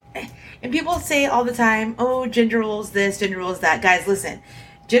And people say all the time, oh, gender roles this, gender roles that. Guys, listen,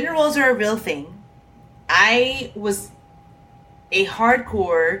 gender roles are a real thing. I was a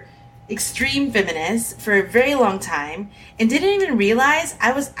hardcore, extreme feminist for a very long time and didn't even realize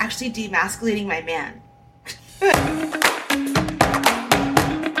I was actually demasculating my man.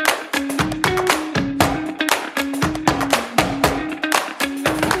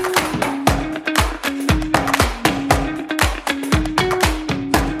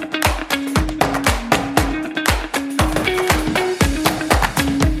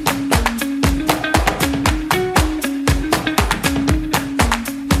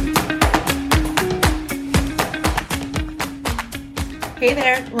 Hey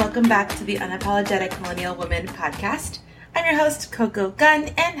there, welcome back to the Unapologetic Millennial Woman podcast. I'm your host, Coco Gunn,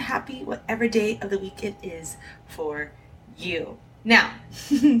 and happy whatever day of the week it is for you. Now,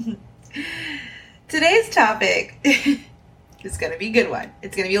 today's topic is going to be a good one.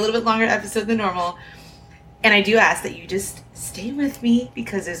 It's going to be a little bit longer episode than normal, and I do ask that you just stay with me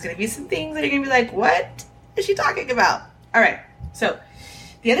because there's going to be some things that you're going to be like, what is she talking about? All right, so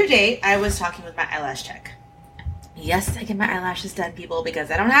the other day I was talking with my eyelash tech. Yes, I get my eyelashes done, people,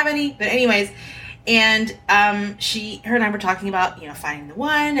 because I don't have any. But anyways, and her and I were talking about, finding the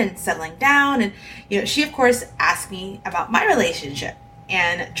one and settling down. And, she, of course, asked me about my relationship.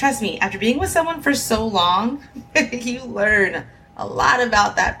 And trust me, after being with someone for so long, you learn a lot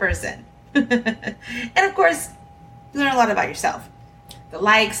about that person. And, of course, you learn a lot about yourself. The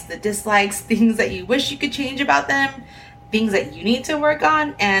likes, the dislikes, things that you wish you could change about them, things that you need to work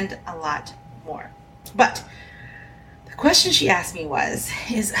on, and a lot more. But the question she asked me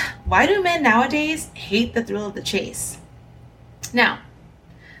is why do men nowadays hate the thrill of the chase? Now,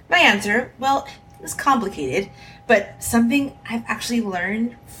 my answer, well, it was complicated, but something I've actually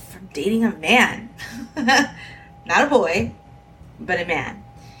learned from dating a man. Not a boy, but a man.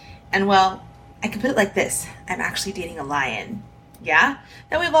 And well, I can put it like this. I'm actually dating a lion. Yeah?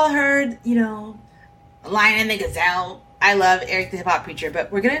 Now we've all heard, a lion and the gazelle. I love Eric the Hip Hop Preacher,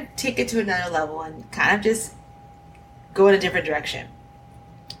 but we're going to take it to another level and kind of just go in a different direction.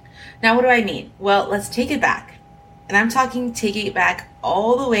 Now, what do I mean? Well, let's take it back. And I'm talking taking it back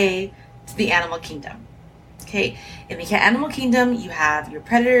all the way to the animal kingdom. Okay? In the animal kingdom, you have your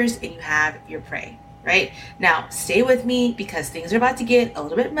predators and you have your prey, right? Now, stay with me because things are about to get a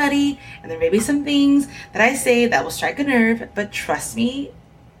little bit muddy and there may be some things that I say that will strike a nerve, but trust me,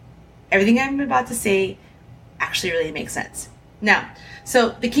 everything I'm about to say actually really makes sense. Now, so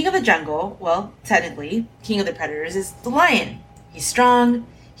the king of the jungle, well, technically, king of the predators is the lion. He's strong,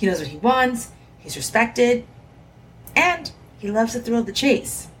 he knows what he wants, he's respected, and he loves the thrill of the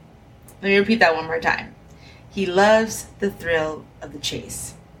chase. Let me repeat that one more time. He loves the thrill of the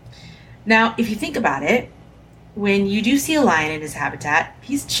chase. Now, if you think about it, when you do see a lion in his habitat,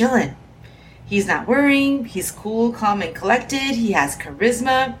 he's chilling. He's not worrying, he's cool, calm, and collected, he has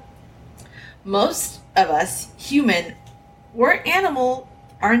charisma. Most of us, human or animal,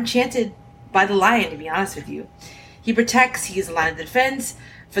 are enchanted by the lion, to be honest with you. He protects, he's a line of defense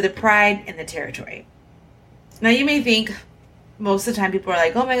for the pride and the territory. Now you may think most of the time people are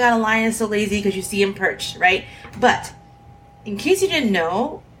like, oh my god, a lion is so lazy because you see him perched, right? But in case you didn't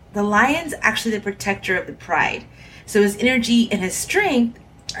know, the lion's actually the protector of the pride. So his energy and his strength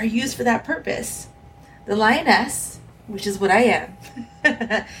are used for that purpose. The lioness, which is what I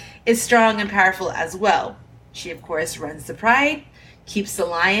am, is strong and powerful as well. She, of course, runs the pride, keeps the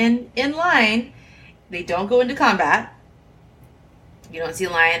lion in line. They don't go into combat. You don't see a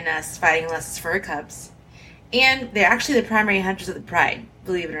lioness fighting unless it's for her cubs. And they're actually the primary hunters of the pride,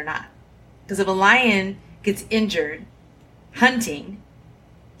 believe it or not. Because if a lion gets injured hunting,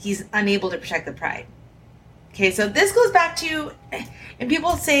 he's unable to protect the pride. Okay, so this goes back to, and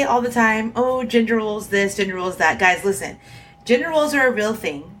people say all the time, oh, gender roles this, gender roles that. Guys, listen, gender roles are a real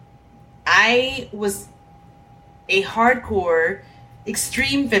thing. I was a hardcore,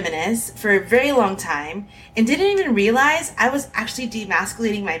 extreme feminist for a very long time and didn't even realize I was actually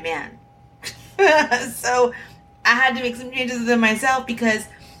demasculating my man. So I had to make some changes within myself because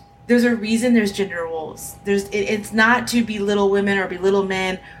there's a reason there's gender roles. It's not to belittle women or belittle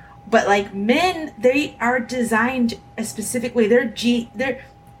men, but like men, they are designed a specific way. Their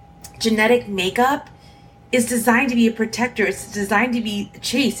genetic makeup is designed to be a protector. It's designed to be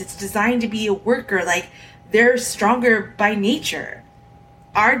chaste. It's designed to be a worker. Like, they're stronger by nature.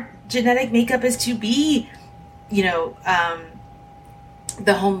 Our genetic makeup is to be,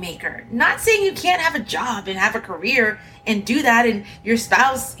 the homemaker. Not saying you can't have a job and have a career and do that, and your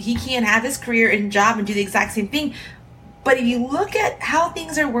spouse, he can't have his career and job and do the exact same thing. But if you look at how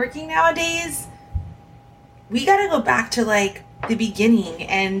things are working nowadays, we got to go back to like the beginning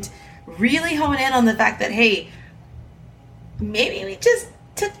and really hone in on the fact that, hey, maybe we just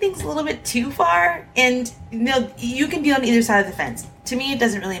took things a little bit too far, and you can be on either side of the fence. To me, it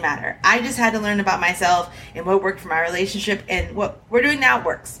doesn't really matter. I just had to learn about myself and what worked for my relationship, and what we're doing now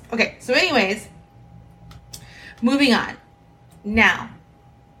works. Okay, so anyways, moving on. Now,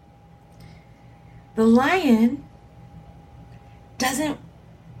 the lion doesn't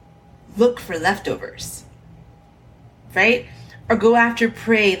look for leftovers, right? Or go after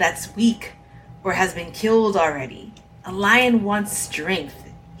prey that's weak or has been killed already. A lion wants strength.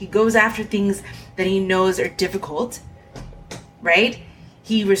 He goes after things that he knows are difficult, right?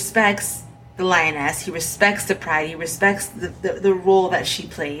 He respects the lioness. He respects the pride. He respects the role that she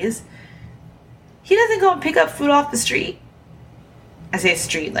plays. He doesn't go and pick up food off the street. I say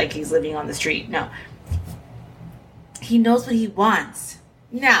street like he's living on the street. No. He knows what he wants.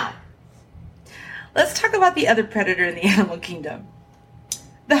 Now, let's talk about the other predator in the animal kingdom.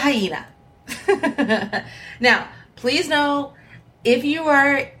 The hyena. Now, please know, if you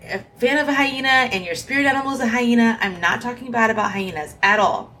are a fan of a hyena and your spirit animal is a hyena, I'm not talking bad about hyenas at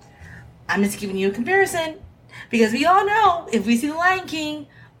all. I'm just giving you a comparison because we all know, if we see The Lion King,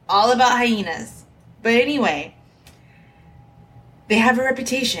 all about hyenas. But anyway, they have a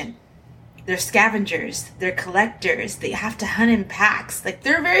reputation. They're scavengers. They're collectors. They have to hunt in packs. Like,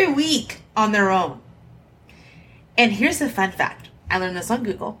 they're very weak on their own. And here's a fun fact. I learned this on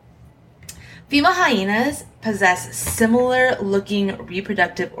Google. Female hyenas possess similar looking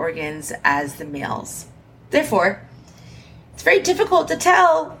reproductive organs as the males. Therefore, it's very difficult to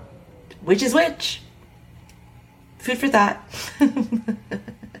tell which is which. Food for thought.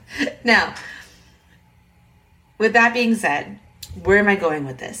 Now, with that being said, where am I going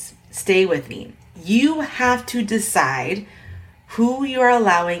with this? Stay with me. You have to decide who you are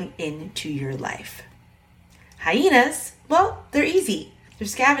allowing into your life. Hyenas, well, they're easy. They're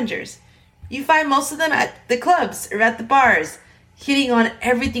scavengers. You find most of them at the clubs or at the bars, hitting on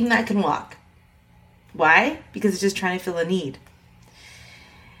everything that can walk. Why? Because it's just trying to fill a need.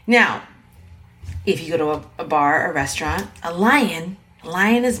 Now, if you go to a bar or restaurant, a lion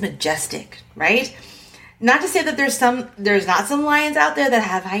is majestic, right? Not to say that there's not some lions out there that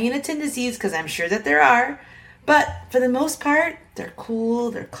have hyena tendencies, because I'm sure that there are. But for the most part, they're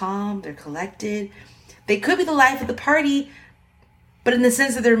cool, they're calm, they're collected. They could be the life of the party, but in the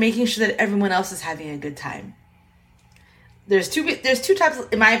sense that they're making sure that everyone else is having a good time. There's two types,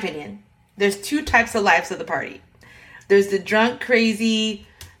 in my opinion. There's two types of lives of the party. There's the drunk, crazy,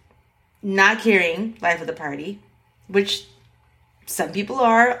 not caring life of the party, which some people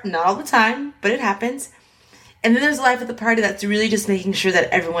are, not all the time, but it happens. And then there's a life of the party that's really just making sure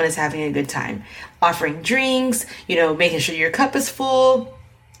that everyone is having a good time. Offering drinks, making sure your cup is full.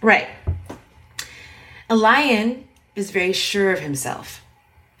 Right. A lion is very sure of himself.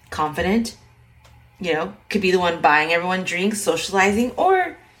 Confident. Could be the one buying everyone drinks, socializing,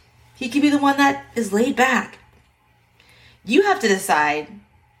 or he could be the one that is laid back. You have to decide,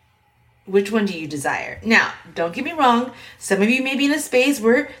 which one do you desire? Now, don't get me wrong. Some of you may be in a space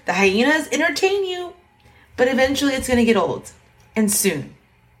where the hyenas entertain you, but eventually it's going to get old, and soon.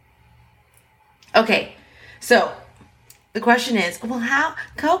 Okay, so the question is,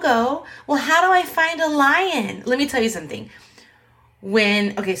 Coco, how do I find a lion? Let me tell you something.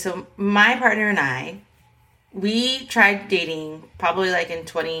 So my partner and I, we tried dating probably like in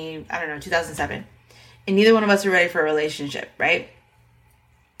 2007. And neither one of us were ready for a relationship, right?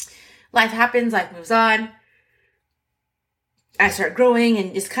 Life happens, life moves on. I started growing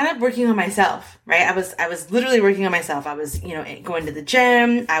and just kind of working on myself, right? I was literally working on myself. I was, going to the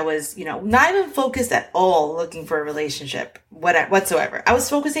gym. I was, not even focused at all looking for a relationship, whatsoever. I was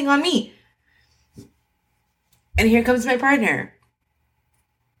focusing on me. And here comes my partner.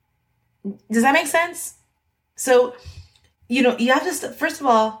 Does that make sense? So, you have to, first of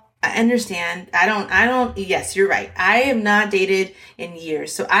all, I understand. Yes, you're right. I have not dated in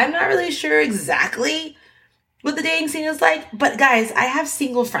years. So I'm not really sure exactly what the dating scene is like. But guys, I have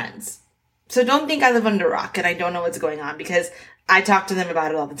single friends. So don't think I live under a rock and I don't know what's going on, because I talk to them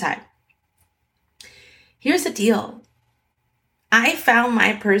about it all the time. Here's the deal. I found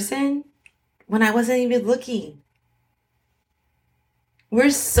my person when I wasn't even looking.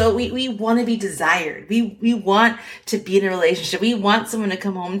 We want to be desired. We want to be in a relationship. We want someone to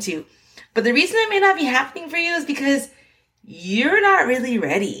come home to. But the reason it may not be happening for you is because you're not really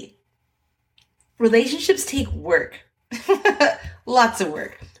ready. Relationships take work. Lots of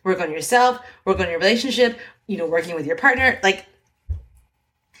work. Work on yourself, work on your relationship, working with your partner. Like,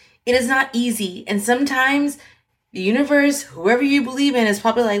 it is not easy. And sometimes the universe, whoever you believe in, is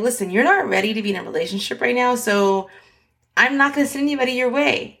probably like, listen, you're not ready to be in a relationship right now, so I'm not going to send anybody your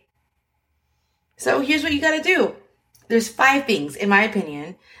way. So here's what you got to do. There's 5 things, in my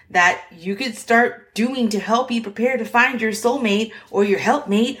opinion, that you could start doing to help you prepare to find your soulmate or your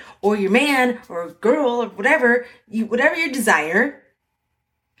helpmate or your man or girl or whatever your desire.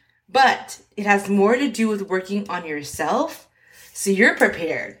 But it has more to do with working on yourself so you're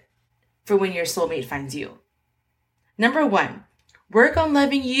prepared for when your soulmate finds you. Number 1, work on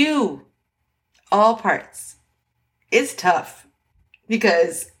loving you. All parts. It's tough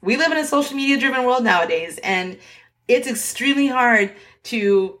because we live in a social media driven world nowadays, and it's extremely hard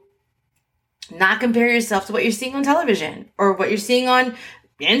to not compare yourself to what you're seeing on television or what you're seeing on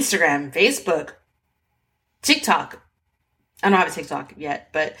Instagram, Facebook, TikTok. I don't have a TikTok yet,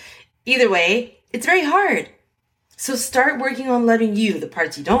 but either way, it's very hard. So start working on loving you, the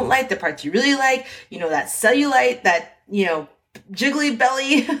parts you don't like, the parts you really like, that cellulite, that, jiggly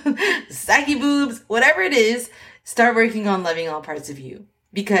belly, saggy boobs, whatever it is, start working on loving all parts of you.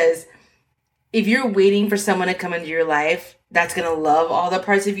 Because if you're waiting for someone to come into your life that's going to love all the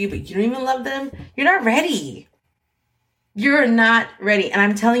parts of you, but you don't even love them, you're not ready. You're not ready. And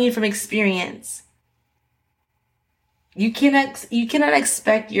I'm telling you from experience, you cannot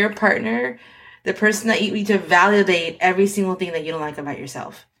expect your partner, the person that you meet, to validate every single thing that you don't like about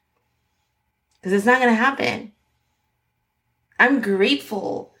yourself. Because it's not going to happen. I'm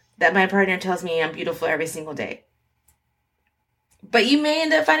grateful that my partner tells me I'm beautiful every single day. But you may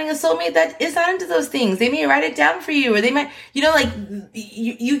end up finding a soulmate that is not into those things. They may write it down for you, or they might,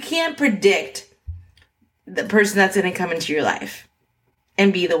 you can't predict the person that's going to come into your life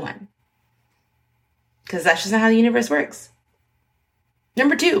and be the one. Because that's just not how the universe works.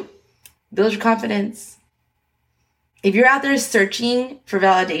 Number 2, build your confidence. If you're out there searching for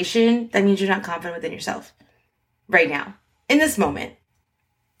validation, that means you're not confident within yourself right now, in this moment.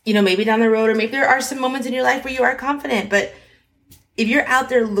 Maybe down the road, or maybe there are some moments in your life where you are confident, but if you're out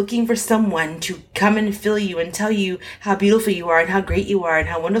there looking for someone to come and fill you and tell you how beautiful you are and how great you are and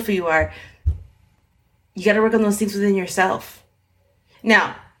how wonderful you are, you got to work on those things within yourself.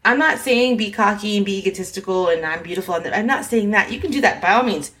 Now, I'm not saying be cocky and be egotistical and I'm beautiful. I'm not saying that. You can do that by all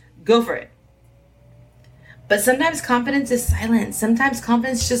means. Go for it. But sometimes confidence is silent. Sometimes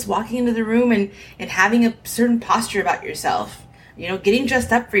confidence is just walking into the room and having a certain posture about yourself. Getting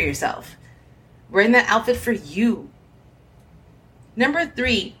dressed up for yourself. Wearing that outfit for you. Number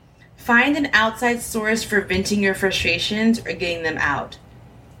 3, find an outside source for venting your frustrations or getting them out.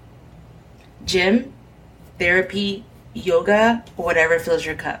 Gym, therapy, yoga, or whatever fills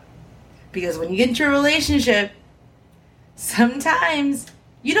your cup. Because when you get into a relationship, sometimes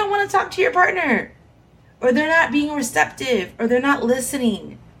you don't want to talk to your partner, or they're not being receptive, or they're not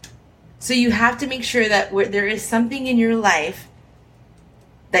listening. So you have to make sure that there is something in your life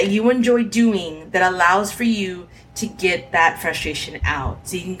that you enjoy doing that allows for you to get that frustration out,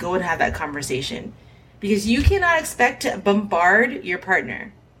 so you can go and have that conversation. Because you cannot expect to bombard your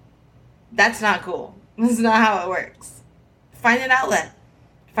partner. That's not cool. That's not how it works. Find an outlet.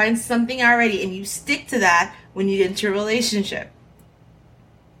 Find something already, and you stick to that when you get into a relationship.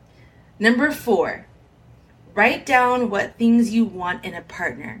 Number 4, write down what things you want in a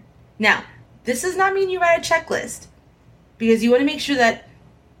partner. Now, this does not mean you write a checklist, because you want to make sure that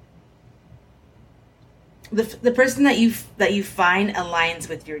the person that you find aligns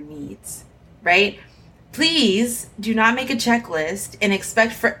with your needs, right? Please do not make a checklist and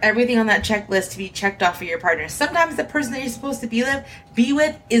expect for everything on that checklist to be checked off for your partner. Sometimes the person that you're supposed to be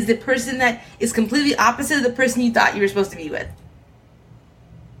with is the person that is completely opposite of the person you thought you were supposed to be with.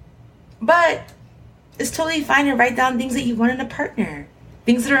 But it's totally fine to write down things that you want in a partner,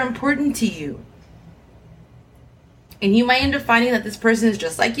 things that are important to you. And you might end up finding that this person is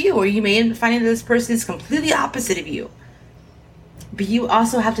just like you, or you may end up finding that this person is completely opposite of you. But you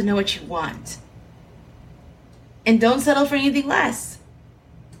also have to know what you want. And don't settle for anything less.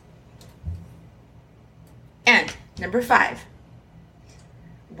 And number 5,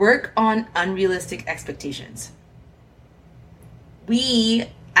 work on unrealistic expectations. We,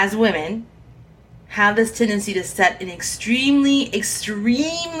 as women, have this tendency to set an extremely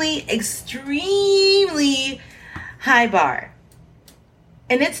high bar.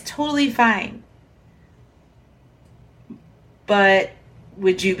 And it's totally fine. But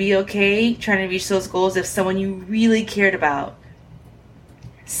would you be okay trying to reach those goals if someone you really cared about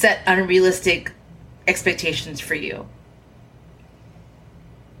set unrealistic expectations for you?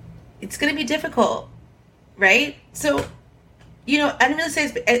 It's going to be difficult, right? So,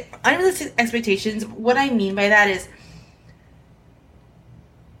 unrealistic expectations, what I mean by that is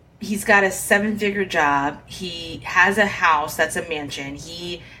he's got a 7-figure job. He has a house that's a mansion.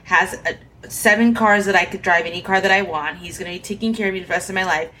 He has 7 cars that I could drive, any car that I want. He's going to be taking care of me the rest of my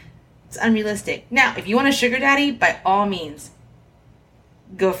life. It's unrealistic. Now, if you want a sugar daddy, by all means,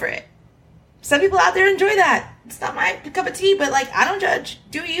 go for it. Some people out there enjoy that. It's not my cup of tea, but like, I don't judge.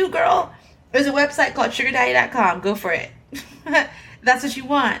 Do you, girl? There's a website called sugardaddy.com. Go for it. That's what you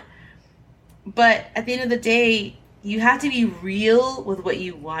want. But at the end of the day, you have to be real with what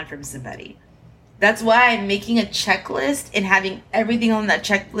you want from somebody. That's why making a checklist and having everything on that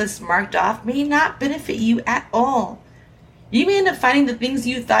checklist marked off may not benefit you at all. You may end up finding the things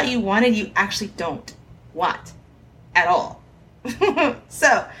you thought you wanted you actually don't want at all.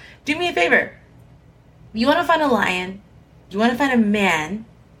 So, do me a favor. You want to find a lion, you want to find a man,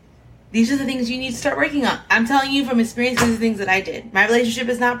 these are the things you need to start working on. I'm telling you from experience, these are the things that I did. My relationship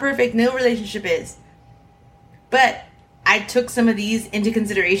is not perfect. No relationship is. But I took some of these into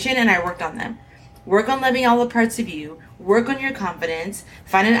consideration and I worked on them. Work on loving all the parts of you. Work on your confidence.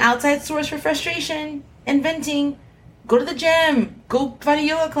 Find an outside source for frustration and venting. Go to the gym. Go find a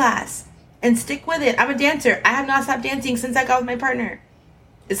yoga class. And stick with it. I'm a dancer. I have not stopped dancing since I got with my partner.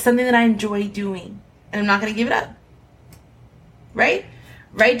 It's something that I enjoy doing. And I'm not going to give it up. Right?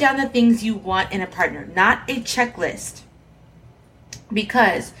 Write down the things you want in a partner. Not a checklist.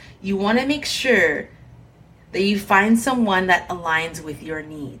 Because you want to make sure that you find someone that aligns with your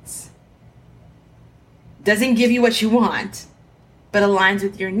needs. Doesn't give you what you want, but aligns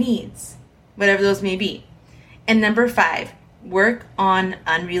with your needs. Whatever those may be. And number 5, work on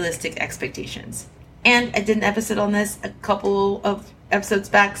unrealistic expectations. And I did an episode on this a couple of episodes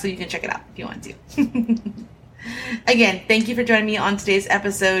back, so you can check it out if you want to. Again, thank you for joining me on today's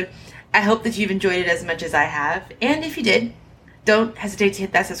episode. I hope that you've enjoyed it as much as I have. And if you did, don't hesitate to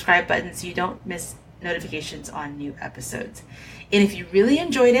hit that subscribe button so you don't miss notifications on new episodes. And if you really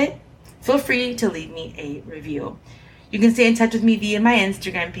enjoyed it, feel free to leave me a review. You can stay in touch with me via my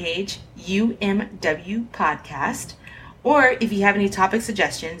Instagram page, UMW Podcast. Or if you have any topic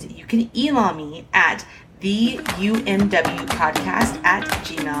suggestions, you can email me at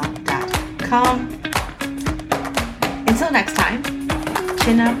theumwpodcast@gmail.com. Until next time,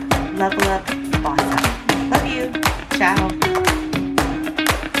 chin up, level up, boss up. Love you. Ciao.